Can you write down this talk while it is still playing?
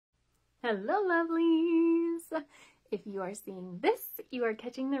Hello, lovelies! If you are seeing this, you are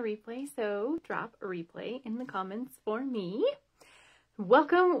catching the replay, so drop a replay in the comments for me.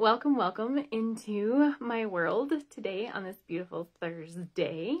 Welcome, welcome, welcome into my world today on this beautiful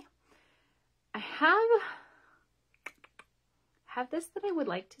Thursday. I have this that I would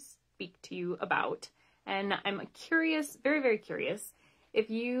like to speak to you about, and I'm curious, very, very curious, if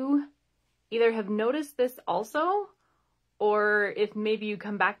you either have noticed this also, or if maybe you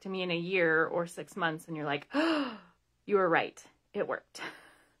come back to me in a year or 6 months and you're like, oh, you were right, it worked.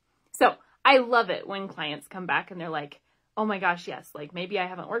 So I love it when clients come back and they're like, oh my gosh, yes, like maybe I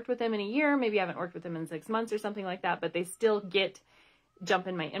haven't worked with them in a year, maybe I haven't worked with them in 6 months or something like that, but they still jump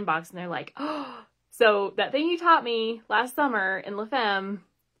in my inbox and they're like, oh, so that thing you taught me last summer in La Femme,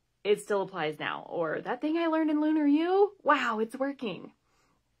 it still applies now. Or that thing I learned in Lunar U, wow, it's working.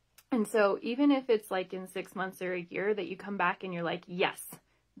 And so even if it's like in 6 months or a year that you come back and you're like, yes,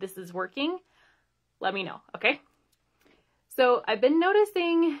 this is working, let me know, okay? So I've been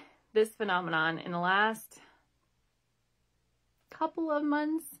noticing this phenomenon in the last couple of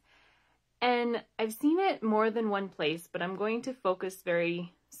months, and I've seen it more than one place, but I'm going to focus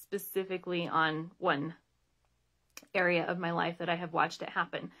very specifically on one area of my life that I have watched it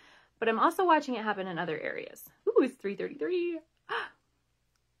happen. But I'm also watching it happen in other areas. Ooh, it's 3:33.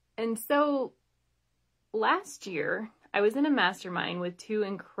 And so last year, I was in a mastermind with two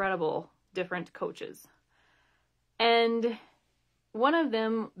incredible different coaches. And one of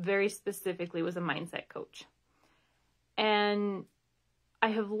them very specifically was a mindset coach. And I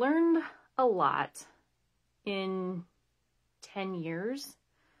have learned a lot in 10 years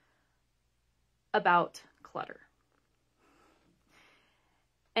about clutter.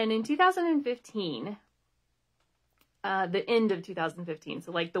 And in 2015, the end of 2015,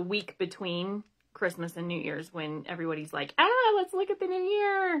 so like the week between Christmas and New Year's, when everybody's like, let's look at the new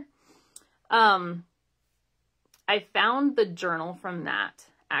year. I found the journal from that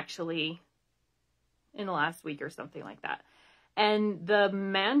actually in the last week or something like that. And the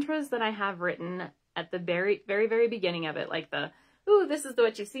mantras that I have written at the very, very, very beginning of it, like this is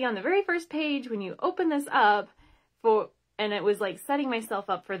what you see on the very first page when you open this up and it was like setting myself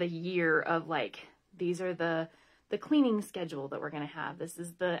up for the year of like, these are the cleaning schedule that we're going to have. This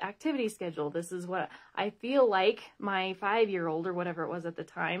is the activity schedule. This is what I feel like my 5-year-old or whatever it was at the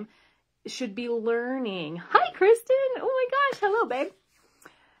time should be learning. Hi, Kristen. Oh my gosh. Hello, babe.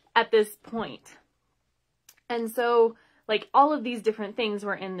 At this point. And so like all of these different things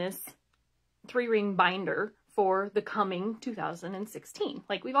were in this 3-ring binder for the coming 2016.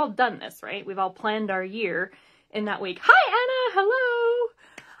 Like we've all done this, right? We've all planned our year in that week. Hi, Anna. Hello.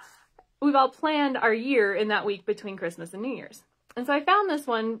 We've all planned our year in that week between Christmas and New Year's. And so I found this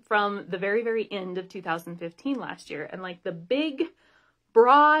one from the very, very end of 2015 last year. And like the big,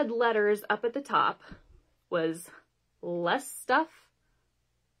 broad letters up at the top was less stuff,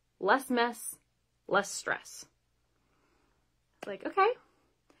 less mess, less stress. Like, okay.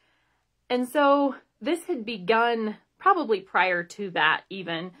 And so this had begun probably prior to that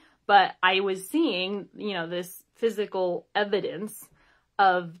even, but I was seeing, this physical evidence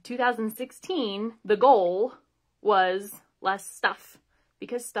of 2016, the goal was less stuff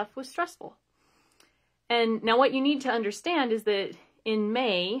because stuff was stressful. And now what you need to understand is that in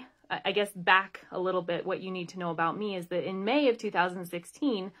May, I guess back a little bit, what you need to know about me is that in May of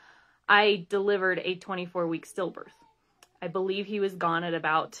 2016, I delivered a 24-week stillbirth. I believe he was gone at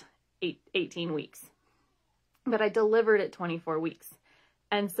about 18 weeks, but I delivered at 24 weeks.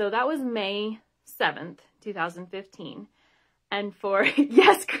 And so that was May 7th, 2015. And for,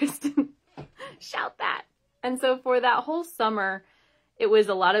 yes, Kristen, shout that. And so for that whole summer, it was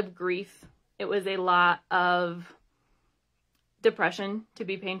a lot of grief. It was a lot of depression, to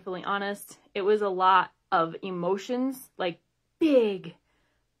be painfully honest. It was a lot of emotions, like big,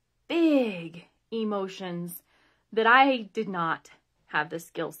 big emotions that I did not have the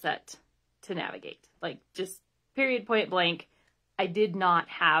skill set to navigate. Like just period, point blank, I did not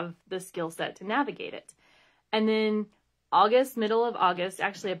have the skill set to navigate it. And then middle of August,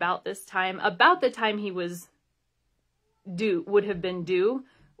 actually about the time he was would have been due,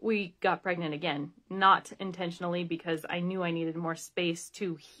 we got pregnant again. Not intentionally, because I knew I needed more space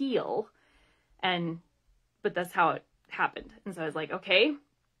to heal. But that's how it happened. And so I was like, okay.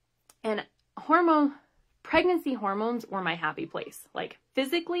 And pregnancy hormones were my happy place. Like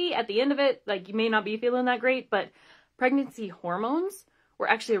physically at the end of it, like you may not be feeling that great, but pregnancy hormones were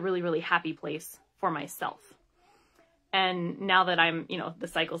actually a really, really happy place for myself. And now that I'm, the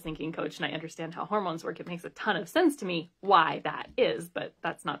cycle syncing coach and I understand how hormones work, it makes a ton of sense to me why that is, but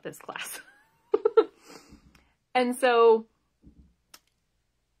that's not this class. And so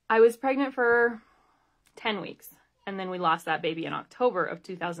I was pregnant for 10 weeks. And then we lost that baby in October of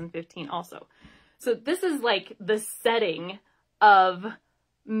 2015 also. So this is like the setting of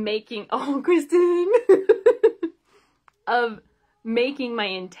making, oh, Kristen, of making my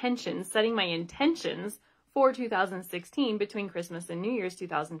intentions, setting my intentions for 2016 between Christmas and New Year's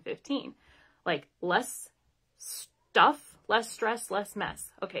 2015. Like less stuff, less stress, less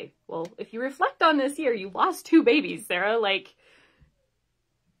mess. Okay, well, if you reflect on this year, you lost 2 babies, Sarah. Like,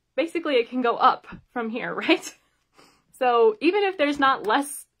 basically it can go up from here, right? So even if there's not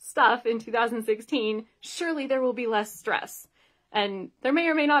less stuff in 2016, surely there will be less stress. And there may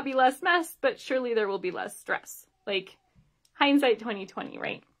or may not be less mess, but surely there will be less stress. Like, hindsight 2020,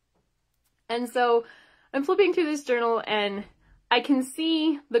 right? And so I'm flipping through this journal and I can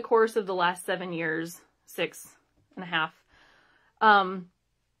see the course of the last 7 years, 6.5. And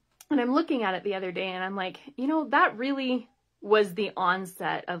I'm looking at it the other day and I'm like, you know, that really was the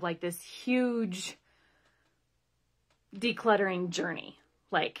onset of like this huge decluttering journey.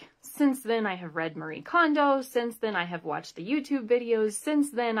 Like, since then I have read Marie Kondo, since then I have watched the YouTube videos, since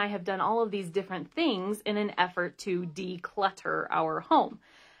then I have done all of these different things in an effort to declutter our home.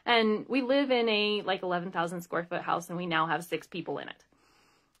 And we live in a like 11,000 square foot house and we now have 6 people in it.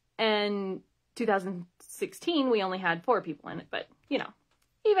 And 2016 we only had 4 people in it, but you know,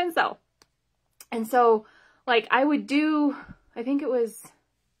 even so. And so like I would do, I think it was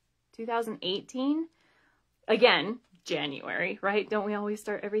 2018, again, January, right? Don't we always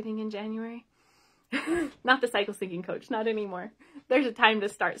start everything in January? Not the cycle syncing coach, not anymore. There's a time to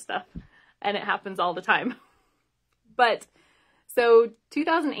start stuff and it happens all the time. But so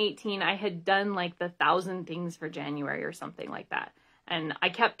 2018, I had done like the 1,000 things for January or something like that. And I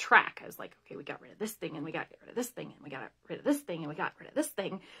kept track. I was like, okay, we got rid of this thing and we got to get rid of this thing and we got rid of this thing and we got rid of this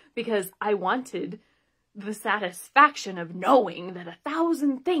thing because I wanted the satisfaction of knowing that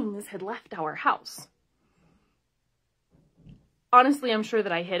 1,000 things had left our house. Honestly, I'm sure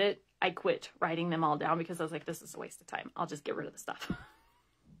that I hit it. I quit writing them all down because I was like, this is a waste of time. I'll just get rid of the stuff.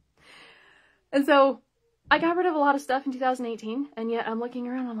 And so I got rid of a lot of stuff in 2018. And yet I'm looking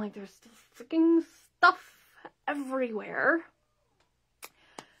around. I'm like, there's still freaking stuff everywhere.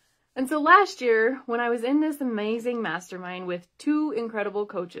 And so last year, when I was in this amazing mastermind with 2 incredible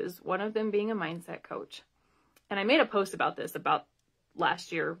coaches, one of them being a mindset coach, and I made a post about this about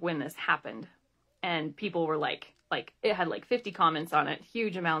last year when this happened. And people were like, it had like 50 comments on it,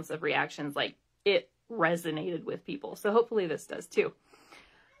 huge amounts of reactions, like it resonated with people. So hopefully this does too.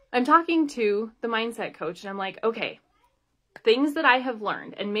 I'm talking to the mindset coach and I'm like, okay, things that I have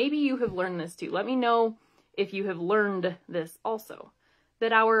learned, and maybe you have learned this too. Let me know if you have learned this also,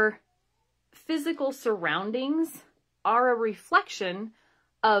 that our physical surroundings are a reflection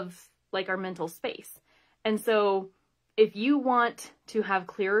of like our mental space. And so if you want to have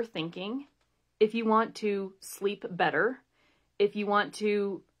clearer thinking, if you want to sleep better, if you want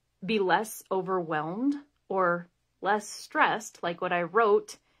to be less overwhelmed or less stressed, like what I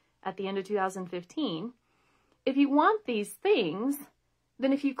wrote at the end of 2015, if you want these things,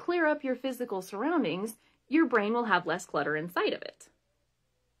 then if you clear up your physical surroundings, your brain will have less clutter inside of it.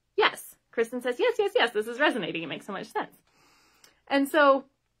 Yes, Kristen says, yes, yes, yes, this is resonating. It makes so much sense. And so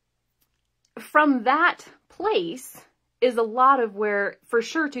from that place is a lot of where, for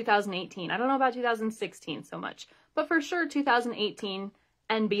sure, 2018, I don't know about 2016 so much, but for sure 2018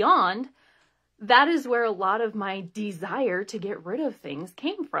 and beyond, that is where a lot of my desire to get rid of things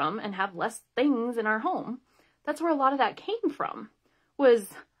came from and have less things in our home. That's where a lot of that came from, was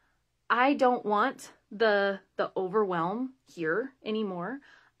I don't want the overwhelm here anymore.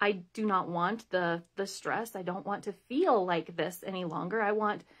 I do not want the stress. I don't want to feel like this any longer. I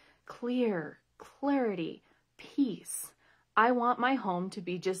want clarity, peace. I want my home to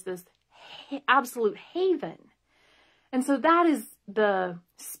be just this absolute haven. And so that is the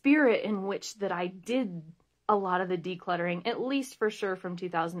spirit in which that I did a lot of the decluttering, at least for sure from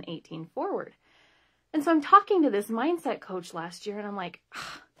 2018 forward. And so I'm talking to this mindset coach last year and I'm like,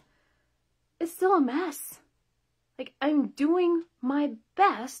 it's still a mess. Like, I'm doing my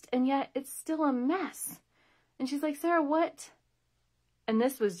best and yet it's still a mess. And she's like, Sarah, what? And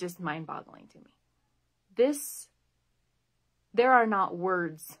this was just mind-boggling to me. There are not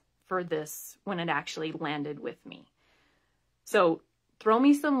words for this when it actually landed with me. So throw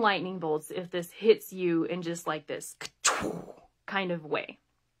me some lightning bolts if this hits you in just like this kind of way.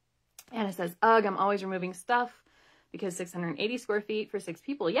 And it says, ugh, I'm always removing stuff because 680 square feet for 6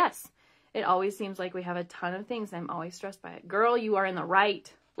 people. Yes, it always seems like we have a ton of things. I'm always stressed by it. Girl, you are in the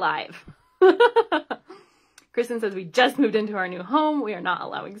right live. Kristen says, we just moved into our new home. We are not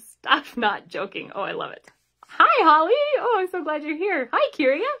allowing stuff. Not joking. Oh, I love it. Hi, Holly. Oh, I'm so glad you're here. Hi,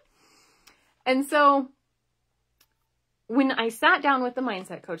 Kyria. And so when I sat down with the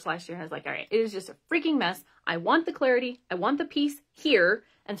mindset coach last year, I was like, all right, it is just a freaking mess. I want the clarity. I want the peace here.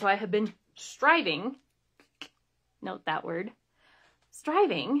 And so I have been striving, note that word,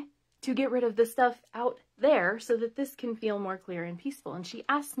 striving to get rid of the stuff out there so that this can feel more clear and peaceful. And she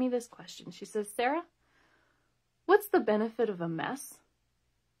asked me this question. She says, Sarah, what's the benefit of a mess?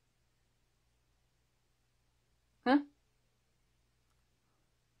 Huh?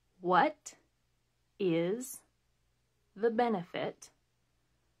 What is the benefit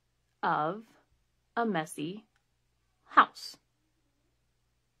of a messy house?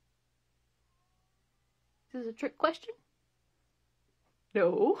 This is a trick question?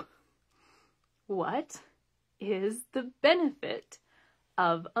 No. What is the benefit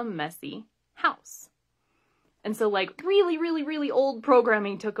of a messy house? And so like really, really, really old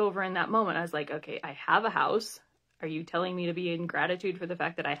programming took over in that moment. I was like, okay, I have a house. Are you telling me to be in gratitude for the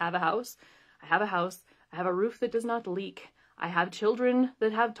fact that I have a house? I have a house. I have a roof that does not leak. I have children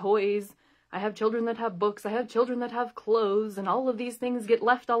that have toys. I have children that have books. I have children that have clothes, and all of these things get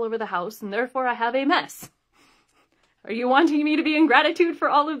left all over the house, and therefore I have a mess. Are you wanting me to be in gratitude for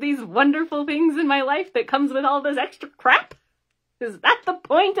all of these wonderful things in my life that comes with all this extra crap? Is that the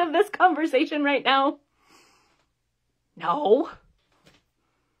point of this conversation right now? No.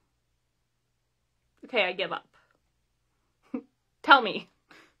 Okay, I give up. Tell me,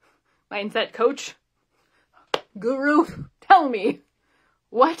 mindset coach, guru, tell me,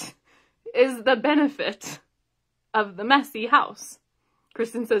 what is the benefit of the messy house?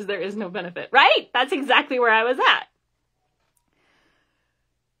 Kristen says there is no benefit. Right? That's exactly where I was at.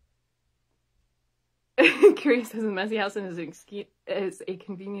 Curious says the messy house is a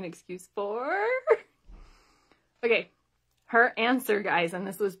convenient excuse for... Okay, her answer, guys, and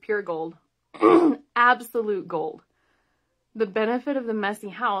this was pure gold, absolute gold. The benefit of the messy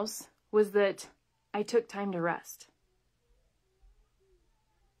house was that I took time to rest.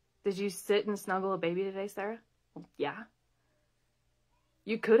 Did you sit and snuggle a baby today, Sarah? Well, yeah.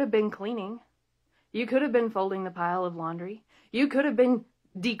 You could have been cleaning. You could have been folding the pile of laundry. You could have been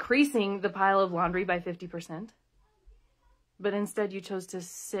decreasing the pile of laundry by 50%. But instead you chose to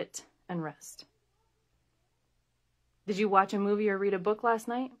sit and rest. Did you watch a movie or read a book last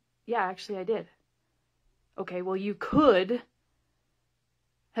night? Yeah, actually I did. Okay, well, you could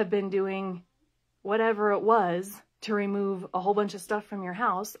have been doing whatever it was to remove a whole bunch of stuff from your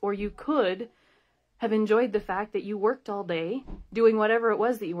house, or you could have enjoyed the fact that you worked all day doing whatever it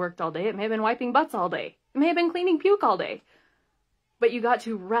was that you worked all day. It may have been wiping butts all day. It may have been cleaning puke all day. But you got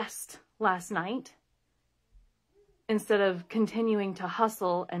to rest last night instead of continuing to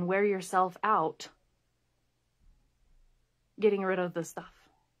hustle and wear yourself out getting rid of the stuff.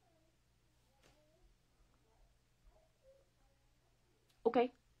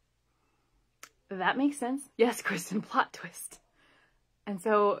 Okay. That makes sense. Yes, Kristen, plot twist. And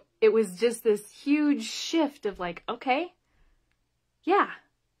so it was just this huge shift of like, okay, yeah,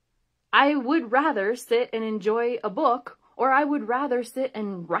 I would rather sit and enjoy a book, or I would rather sit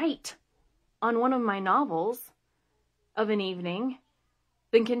and write on one of my novels of an evening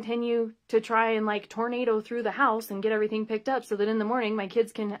than continue to try and like tornado through the house and get everything picked up so that in the morning my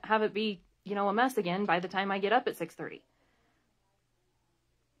kids can have it be, you know, a mess again by the time I get up at 6:30.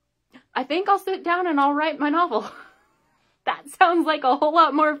 I think I'll sit down and I'll write my novel. That sounds like a whole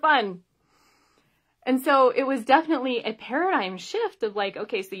lot more fun. And so it was definitely a paradigm shift of like,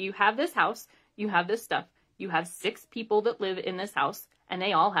 okay, so you have this house, you have this stuff, you have 6 people that live in this house, and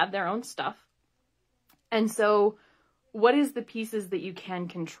they all have their own stuff. And so what is the pieces that you can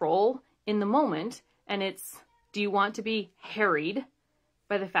control in the moment? And it's, do you want to be harried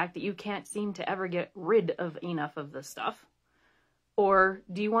by the fact that you can't seem to ever get rid of enough of the stuff? Or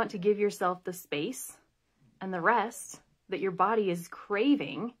do you want to give yourself the space and the rest that your body is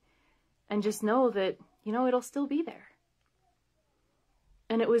craving and just know that, you know, it'll still be there?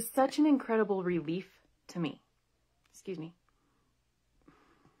 And it was such an incredible relief to me. Excuse me.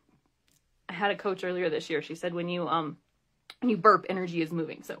 I had a coach earlier this year. She said when you burp, energy is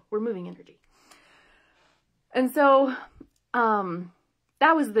moving. So we're moving energy. And so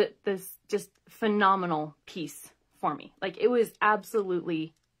that was this just phenomenal piece for me. Like, it was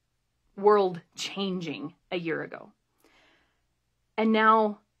absolutely world changing a year ago.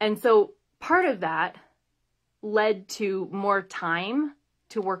 And so part of that led to more time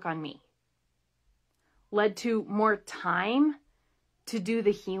to work on me, led to more time to do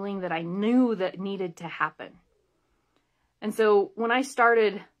the healing that I knew that needed to happen. And so when I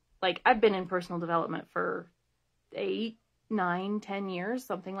started, like, I've been in personal development for 8, 9, 10 years,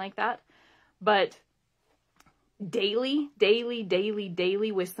 something like that. But daily, daily, daily,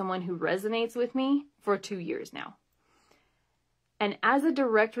 daily with someone who resonates with me for 2 years now. And as a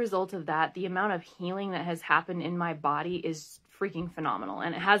direct result of that, the amount of healing that has happened in my body is freaking phenomenal.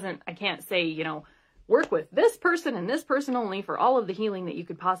 And I can't say, you know, work with this person and this person only for all of the healing that you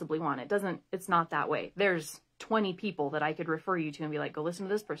could possibly want. It's not that way. There's 20 people that I could refer you to and be like, go listen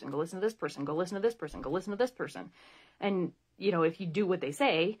to this person, go listen to this person, go listen to this person, go listen to this person. And, you know, if you do what they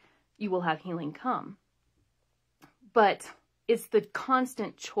say, you will have healing come. But it's the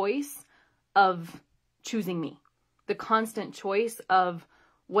constant choice of choosing me. The constant choice of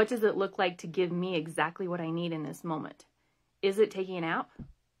what does it look like to give me exactly what I need in this moment? Is it taking a nap?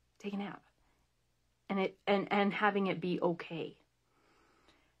 Take a nap. And having it be okay.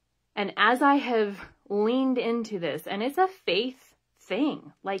 And as I have leaned into this, and it's a faith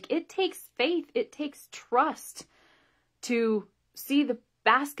thing. Like, it takes faith, it takes trust to see the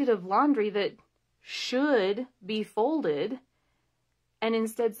basket of laundry that should be folded and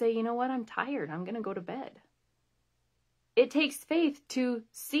instead say, you know what, I'm tired, I'm going to go to bed. It takes faith to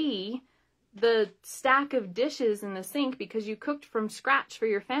see the stack of dishes in the sink because you cooked from scratch for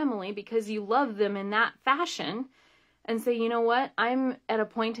your family because you love them in that fashion and say, you know what, I'm at a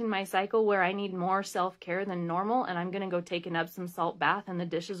point in my cycle where I need more self-care than normal and I'm going to go take an Epsom salt bath and the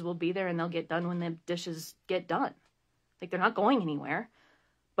dishes will be there and they'll get done when the dishes get done. Like, they're not going anywhere.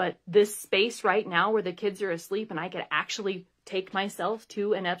 But this space right now where the kids are asleep and I could actually take myself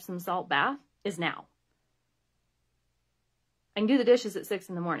to an Epsom salt bath is now. I can do the dishes at 6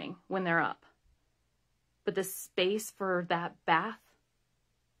 a.m. when they're up. But the space for that bath,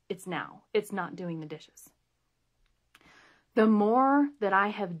 it's now. It's not doing the dishes. The more that I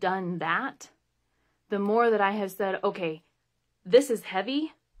have done that, the more that I have said, okay, this is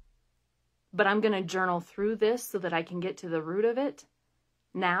heavy, but I'm going to journal through this so that I can get to the root of it.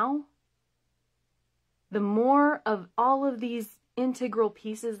 Now, the more of all of these integral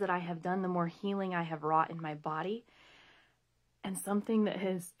pieces that I have done, the more healing I have wrought in my body. And something that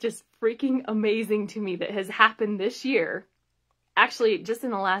is just freaking amazing to me that has happened this year, actually just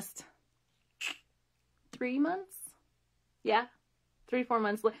in the last 3 months. Yeah, 3-4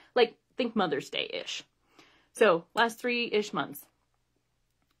 months. Like, think Mother's Day-ish. So, last 3-ish months.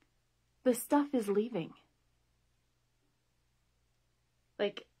 The stuff is leaving.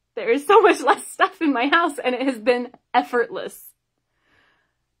 Like, there is so much less stuff in my house and it has been effortless.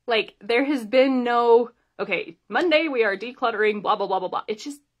 Like, there has been no, okay, Monday we are decluttering, blah, blah, blah, blah, blah. It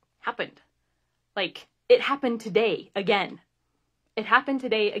just happened. Like, it happened today again. It happened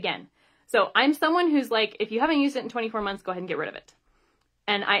today again. So I'm someone who's like, if you haven't used it in 24 months, go ahead and get rid of it.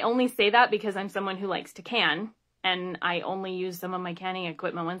 And I only say that because I'm someone who likes to can. And I only use some of my canning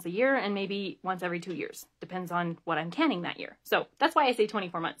equipment once a year and maybe once every 2 years. Depends on what I'm canning that year. So that's why I say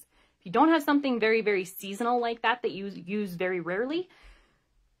 24 months. If you don't have something very, very seasonal like that you use very rarely,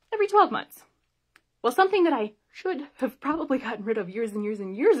 every 12 months. Well, something that I should have probably gotten rid of years and years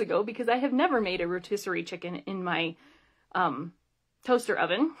and years ago because I have never made a rotisserie chicken in my toaster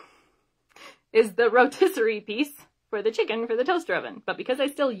oven is the rotisserie piece for the chicken for the toaster oven. But because I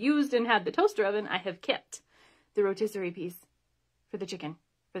still used and had the toaster oven, I have kept the rotisserie piece for the chicken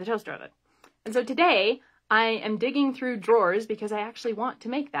for the toaster oven. And so today I am digging through drawers because I actually want to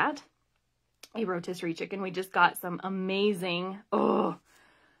make that a rotisserie chicken. We just got some amazing,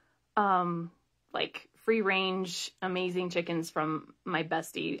 like free range, amazing chickens from my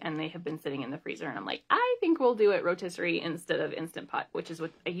bestie, and they have been sitting in the freezer. And I'm like, I think we'll do it rotisserie instead of Instant Pot, which is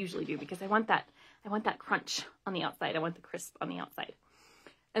what I usually do because I want that crunch on the outside. I want the crisp on the outside.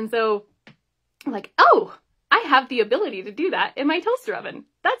 And so I'm like, oh, I have the ability to do that in my toaster oven.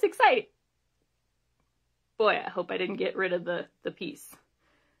 That's exciting. Boy, I hope I didn't get rid of the piece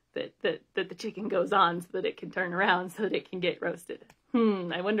that the chicken goes on so that it can turn around so that it can get roasted.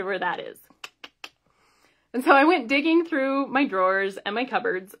 I wonder where that is. And so I went digging through my drawers and my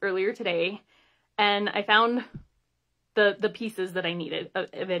cupboards earlier today, and I found the pieces that I needed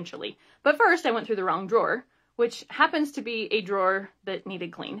eventually. But first I went through the wrong drawer, which happens to be a drawer that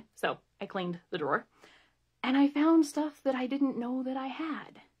needed cleaned. So I cleaned the drawer, and I found stuff that I didn't know that I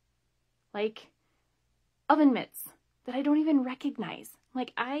had. Like oven mitts that I don't even recognize.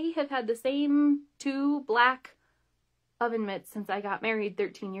 Like, I have had the same 2 black oven mitts since I got married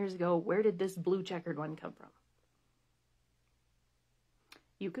 13 years ago. Where did this blue checkered one come from?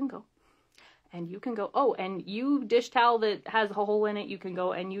 You can go. And you can go, oh, and you dish towel that has a hole in it, you can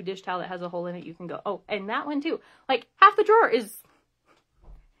go, and you dish towel that has a hole in it, you can go. Oh, and that one too. Like, half the drawer is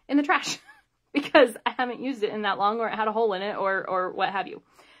in the trash because I haven't used it in that long, or it had a hole in it, or what have you.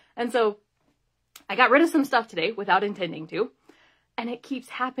 And so I got rid of some stuff today without intending to, and it keeps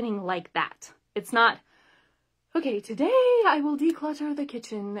happening like that. It's not, okay, today I will declutter the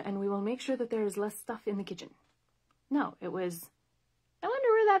kitchen and we will make sure that there is less stuff in the kitchen. No, it was, I wonder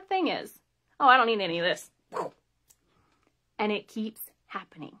where that thing is. Oh, I don't need any of this. And it keeps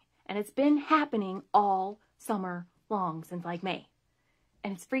happening. And it's been happening all summer long since like May.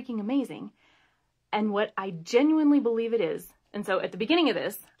 And it's freaking amazing. And what I genuinely believe it is, and so at the beginning of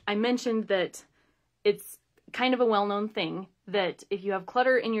this, I mentioned that it's kind of a well-known thing that if you have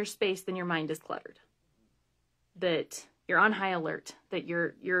clutter in your space, then your mind is cluttered. That you're on high alert, that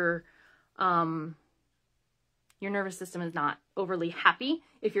your nervous system is not overly happy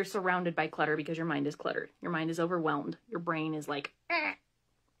if you're surrounded by clutter because your mind is cluttered. Your mind is overwhelmed. Your brain is like, eh.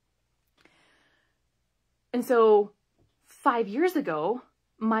 And so 5 years ago,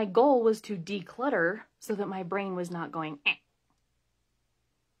 my goal was to declutter so that my brain was not going, eh.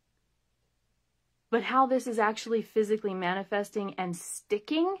 But how this is actually physically manifesting and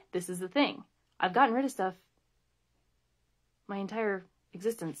sticking, this is the thing. I've gotten rid of stuff my entire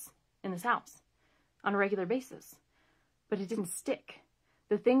existence in this house on a regular basis, but it didn't stick.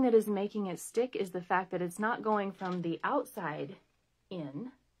 The thing that is making it stick is the fact that it's not going from the outside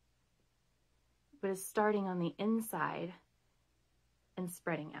in, but it's starting on the inside and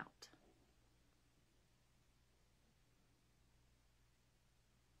spreading out.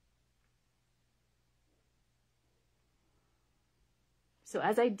 So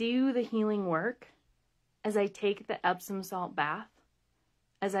as I do the healing work, as I take the Epsom salt bath,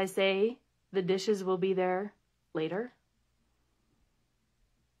 as I say, the dishes will be there later,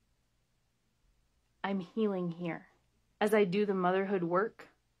 I'm healing here. As I do the motherhood work,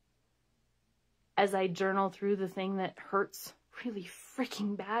 as I journal through the thing that hurts really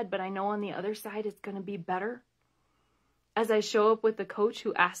freaking bad, but I know on the other side it's going to be better. As I show up with the coach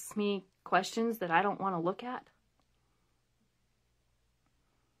who asks me questions that I don't want to look at.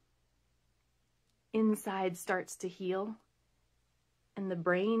 Inside starts to heal, and the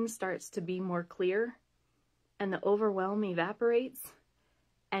brain starts to be more clear, and the overwhelm evaporates.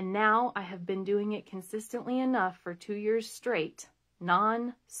 And now I have been doing it consistently enough for 2 years straight,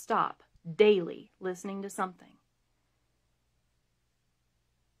 non-stop, daily, listening to something,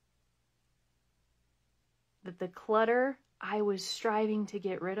 that the clutter I was striving to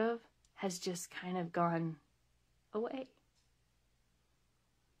get rid of has just kind of gone away.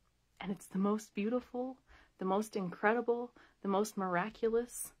 And it's the most beautiful, the most incredible, the most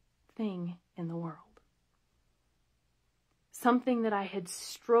miraculous thing in the world. Something that I had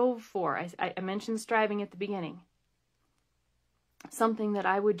strove for. I mentioned striving at the beginning. Something that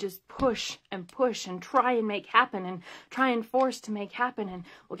I would just push and try and make happen and try and force to make happen. And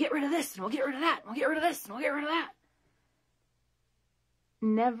we'll get rid of this and we'll get rid of that and we'll get rid of this and we'll get rid of that.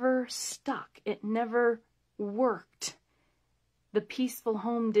 Never stuck. It never worked. The peaceful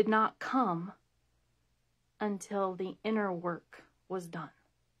home did not come until the inner work was done.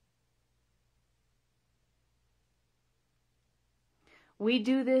 We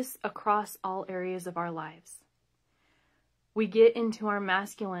do this across all areas of our lives. We get into our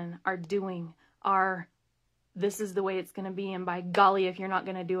masculine, our doing, our this is the way it's going to be, and by golly, if you're not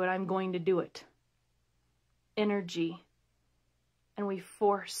going to do it, I'm going to do it. Energy. And we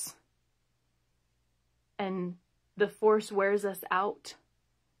force. And the force wears us out.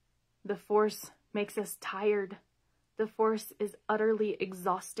 The force makes us tired. The force is utterly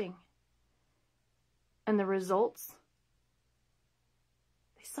exhausting. And the results,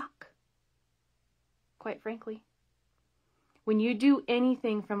 they suck. Quite frankly. When you do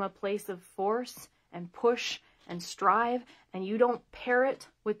anything from a place of force and push and strive, and you don't pair it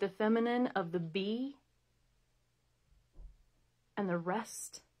with the feminine of the be, and the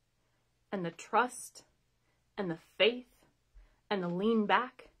rest, and the trust, and the faith, and the lean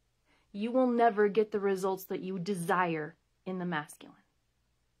back, you will never get the results that you desire in the masculine.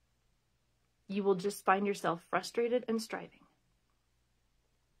 You will just find yourself frustrated and striving.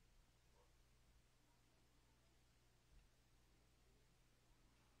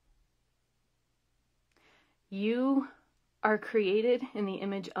 You are created in the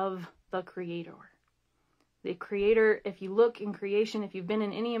image of the Creator. The Creator, if you look in creation, if you've been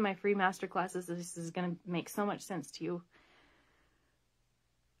in any of my free masterclasses, this is going to make so much sense to you.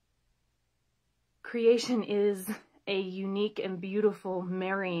 Creation is a unique and beautiful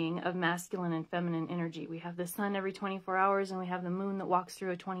marrying of masculine and feminine energy. We have the sun every 24 hours and we have the moon that walks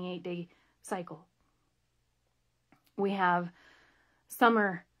through a 28-day cycle. We have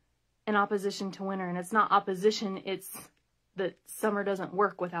summer in opposition to winter, and it's not opposition, it's that summer doesn't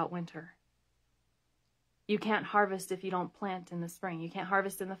work without winter. You can't harvest if you don't plant in the spring. You can't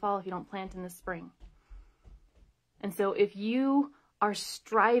harvest in the fall if you don't plant in the spring. And so if you are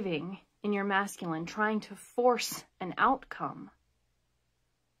striving in your masculine, trying to force an outcome.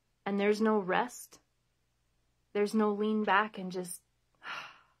 And there's no rest. There's no lean back and just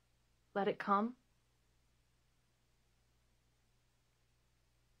let it come.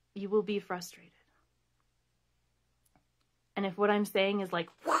 You will be frustrated. And if what I'm saying is like,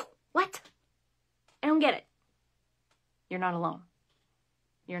 what? I don't get it. You're not alone.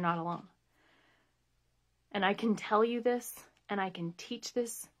 You're not alone. And I can tell you this, and I can teach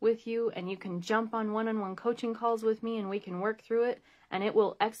this with you, and you can jump on one-on-one coaching calls with me, and we can work through it, and it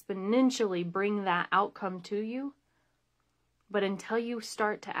will exponentially bring that outcome to you. But until you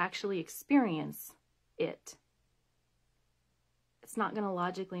start to actually experience it, it's not going to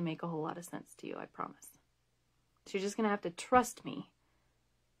logically make a whole lot of sense to you, I promise. So you're just going to have to trust me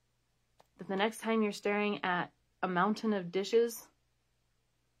that the next time you're staring at a mountain of dishes,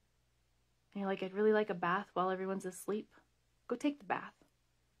 and you're like, I'd really like a bath while everyone's asleep, go take the bath.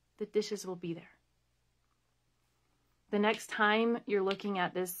 The dishes will be there. The next time you're looking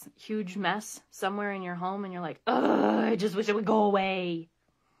at this huge mess somewhere in your home and you're like, ugh, I just wish it would go away.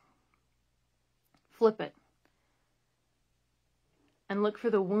 Flip it. And look for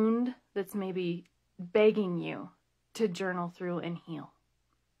the wound that's maybe begging you to journal through and heal.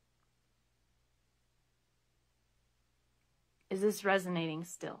 Is this resonating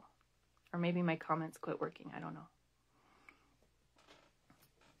still? Or maybe my comments quit working, I don't know.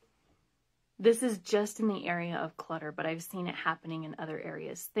 This is just in the area of clutter, but I've seen it happening in other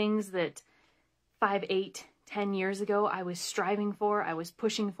areas. Things that 5, 8, 10 years ago I was striving for, I was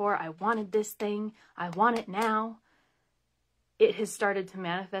pushing for, I wanted this thing, I want it now. It has started to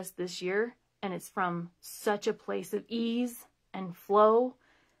manifest this year, and it's from such a place of ease and flow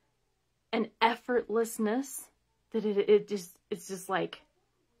and effortlessness that it's just like,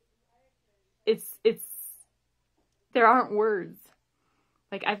 there aren't words.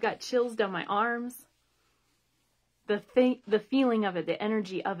 Like, I've got chills down my arms. The feeling of it, the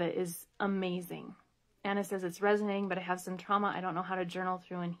energy of it is amazing. Anna says it's resonating, but I have some trauma. I don't know how to journal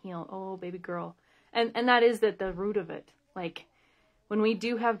through and heal. Oh, baby girl. And that is the root of it. Like, when we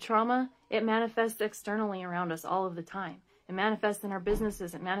do have trauma, it manifests externally around us all of the time. It manifests in our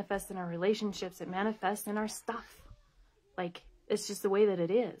businesses. It manifests in our relationships. It manifests in our stuff. Like, it's just the way that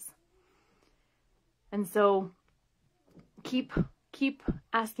it is. And so, keep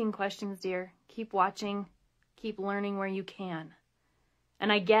asking questions, dear. Keep watching. Keep learning where you can.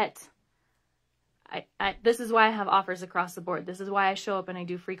 And this is why I have offers across the board. This is why I show up and I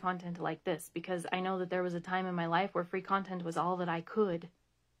do free content like this, because I know that there was a time in my life where free content was all that I could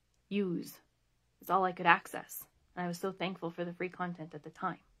use. It's all I could access. And I was so thankful for the free content at the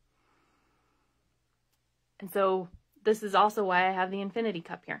time. And so this is also why I have the Infinity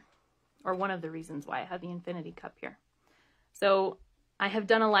Cup here, or one of the reasons why I have the Infinity Cup here. So I have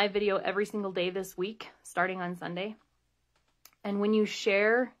done a live video every single day this week, starting on Sunday. And when you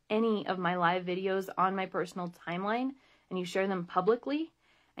share any of my live videos on my personal timeline, and you share them publicly,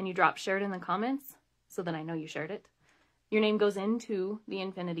 and you drop shared in the comments, so that I know you shared it, your name goes into the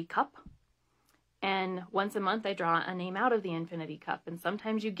Infinity Cup. And once a month, I draw a name out of the Infinity Cup. And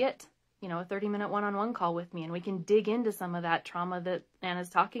sometimes you get, a 30-minute one-on-one call with me, and we can dig into some of that trauma that Anna's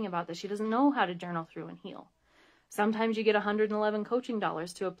talking about that she doesn't know how to journal through and heal. Sometimes you get 111 coaching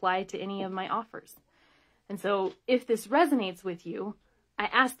dollars to apply to any of my offers. And so if this resonates with you, I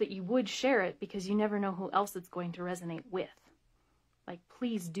ask that you would share it, because you never know who else it's going to resonate with. Like,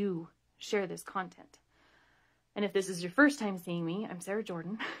 please do share this content. And if this is your first time seeing me, I'm Sarah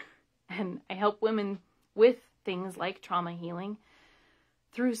Jordan, and I help women with things like trauma healing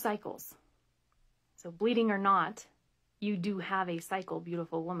through cycles. So bleeding or not, you do have a cycle,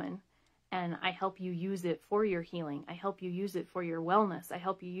 beautiful woman. And I help you use it for your healing. I help you use it for your wellness. I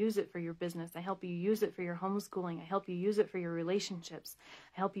help you use it for your business. I help you use it for your homeschooling. I help you use it for your relationships.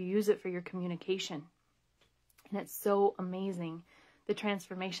 I help you use it for your communication. And it's so amazing, the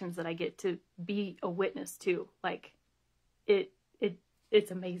transformations that I get to be a witness to. Like,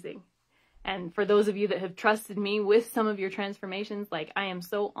 it's amazing. And for those of you that have trusted me with some of your transformations, like, I am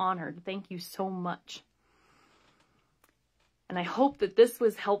so honored. Thank you so much. And I hope that this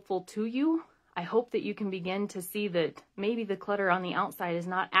was helpful to you. I hope that you can begin to see that maybe the clutter on the outside is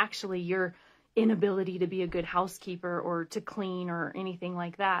not actually your inability to be a good housekeeper or to clean or anything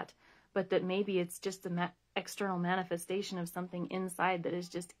like that, but that maybe it's just an external manifestation of something inside that is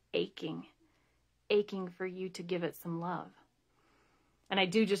just aching for you to give it some love. And I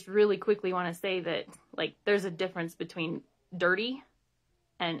do just really quickly want to say that, like, there's a difference between dirty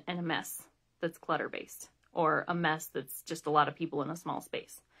and a mess that's clutter-based, or a mess that's just a lot of people in a small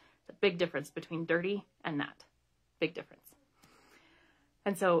space. It's a big difference between dirty and that. Big difference.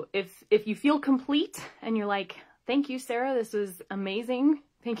 And so if you feel complete and you're like, thank you, Sarah, this was amazing.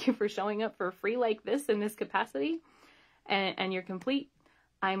 Thank you for showing up for free like this in this capacity, and you're complete,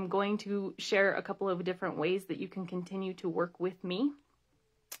 I'm going to share a couple of different ways that you can continue to work with me.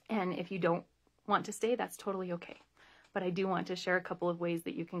 And if you don't want to stay, that's totally okay. But I do want to share a couple of ways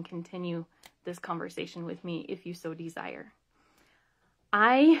that you can continue this conversation with me if you so desire.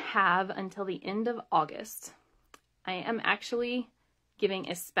 I have until the end of August. I am actually giving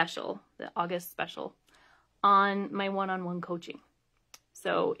a special, the August special, on my one-on-one coaching.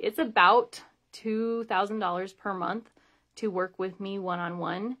 So it's about $2,000 per month to work with me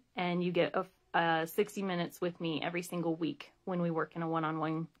one-on-one, and you get 60 minutes with me every single week when we work in a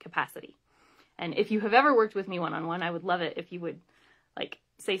one-on-one capacity. And if you have ever worked with me one-on-one, I would love it if you would like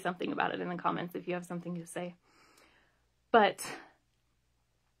say something about it in the comments if you have something to say. But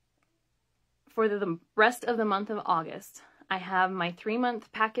for the rest of the month of August, I have my 3-month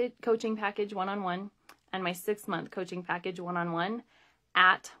coaching package one-on-one and my 6-month coaching package one-on-one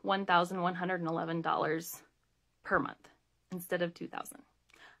at $1,111 per month instead of $2,000.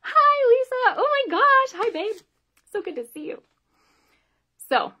 Hi, Lisa. Oh my gosh. Hi, babe. So good to see you.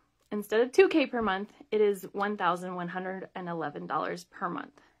 So instead of $2,000 per month, it is $1,111 per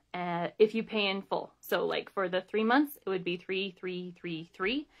month. If you pay in full. So like for the 3 months, it would be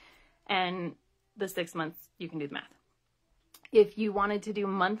 $3,333, and the 6 months, you can do the math. If you wanted to do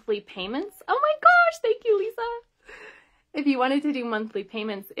monthly payments, oh my gosh, thank you, Lisa. If you wanted to do monthly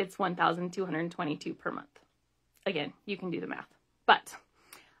payments, it's $1,222 per month. Again, you can do the math. But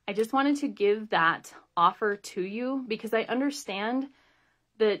I just wanted to give that offer to you because I understand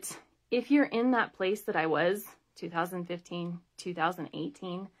that if you're in that place that I was, 2015,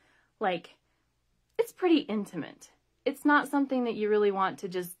 2018, like, it's pretty intimate. It's not something that you really want to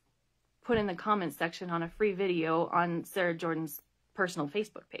just put in the comments section on a free video on Sarah Jordan's personal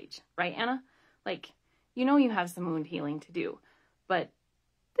Facebook page, right, Anna? Like, you know you have some wound healing to do, but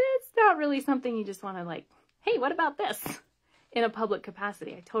it's not really something you just want to like, hey, what about this? In a public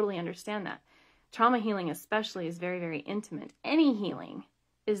capacity. I totally understand that. Trauma healing especially is very, very intimate. Any healing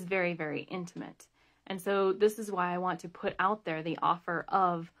is very, very intimate. And so this is why I want to put out there the offer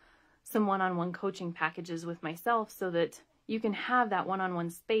of some one-on-one coaching packages with myself so that you can have that one-on-one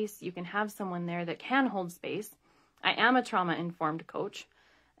space. You can have someone there that can hold space. I am a trauma-informed coach,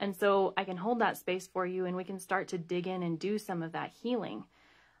 and so I can hold that space for you, and we can start to dig in and do some of that healing.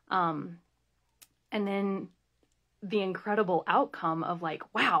 And then the incredible outcome of like,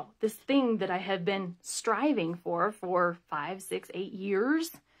 wow, this thing that I have been striving for 5, 6, 8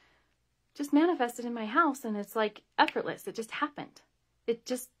 years just manifested in my house, and it's like effortless. It just happened.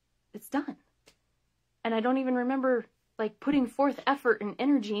 It's done. And I don't even remember like putting forth effort and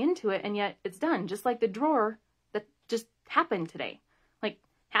energy into it, and yet it's done. Just like the drawer that just happened today. Like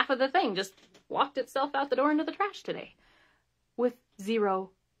half of the thing just walked itself out the door into the trash today with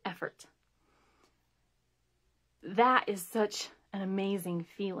 0 effort. That is such an amazing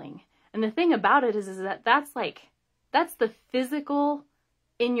feeling. And the thing about it is that that's the physical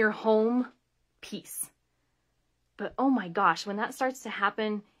in your home piece. But oh my gosh, when that starts to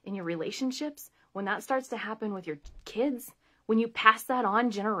happen in your relationships, when that starts to happen with your kids, when you pass that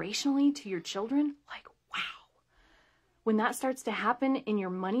on generationally to your children, like, wow. When that starts to happen in your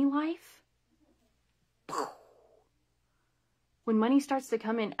money life, when money starts to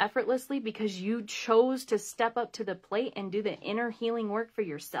come in effortlessly because you chose to step up to the plate and do the inner healing work for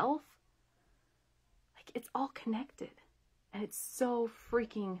yourself, like, it's all connected. And it's so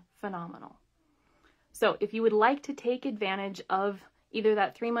freaking phenomenal. So if you would like to take advantage of either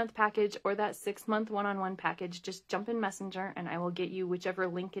that 3-month package or that 6-month one-on-one package, just jump in Messenger and I will get you whichever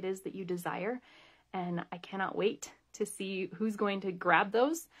link it is that you desire. And I cannot wait to see who's going to grab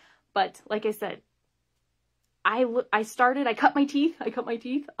those. But like I said, I cut my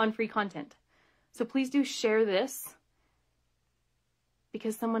teeth on free content. So please do share this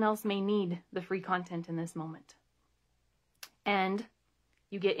because someone else may need the free content in this moment. And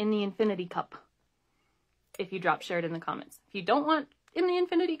you get in the infinity cup if you share it in the comments. If you don't want in the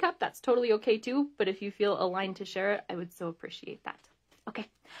infinity cup, that's totally okay too. But if you feel aligned to share it, I would so appreciate that. Okay.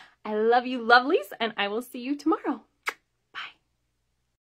 I love you, lovelies, and I will see you tomorrow.